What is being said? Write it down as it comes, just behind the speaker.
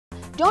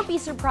Don't be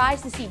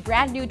surprised to see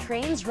brand new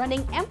trains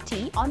running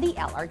empty on the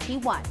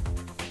LRT-1.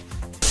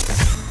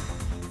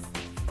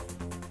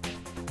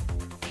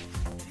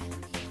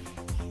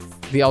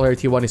 The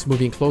LRT-1 is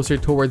moving closer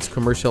towards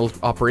commercial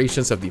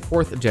operations of the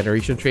fourth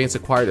generation trains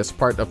acquired as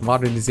part of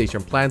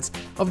modernization plans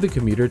of the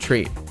commuter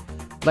train.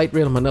 Light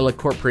Rail Manila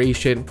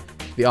Corporation,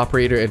 the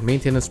operator and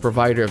maintenance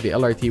provider of the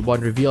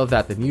LRT-1, revealed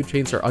that the new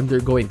trains are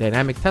undergoing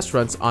dynamic test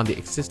runs on the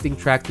existing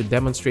track to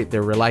demonstrate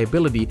their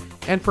reliability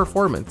and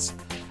performance.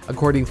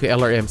 According to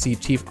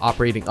LRMC Chief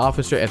Operating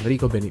Officer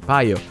Enrico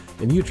Benipayo,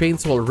 the new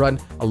trains will run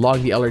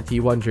along the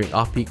LRT-1 during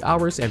off-peak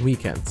hours and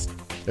weekends.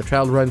 The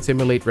trial runs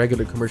simulate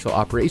regular commercial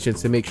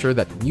operations to make sure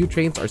that the new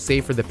trains are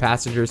safe for the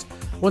passengers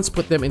once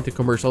put them into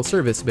commercial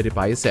service,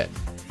 Benipayo said.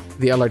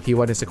 The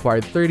LRT-1 has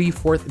acquired 30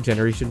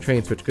 fourth-generation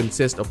trains which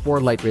consist of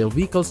 4 light rail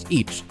vehicles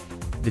each.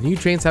 The new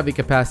trains have a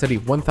capacity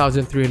of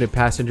 1,300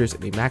 passengers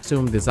and a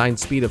maximum design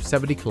speed of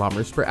 70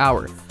 km per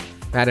hour.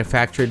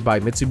 Manufactured by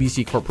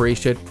Mitsubishi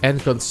Corporation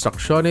and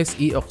Construcciones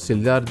y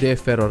Auxiliar de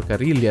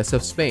Ferrocarriles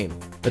of Spain.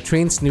 The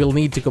trains will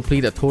need to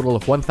complete a total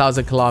of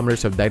 1,000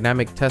 kilometers of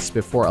dynamic tests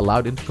before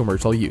allowed into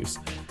commercial use.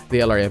 The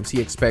LRMC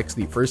expects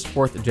the first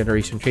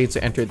fourth-generation trains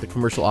to enter into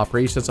commercial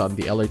operations on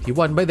the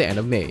LRT-1 by the end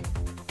of May.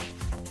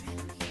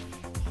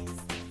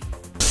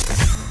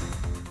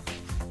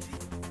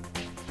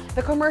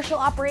 The commercial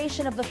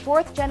operation of the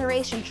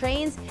fourth-generation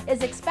trains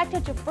is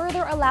expected to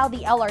further allow the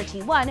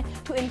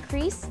LRT-1 to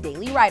increase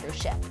daily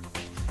ridership.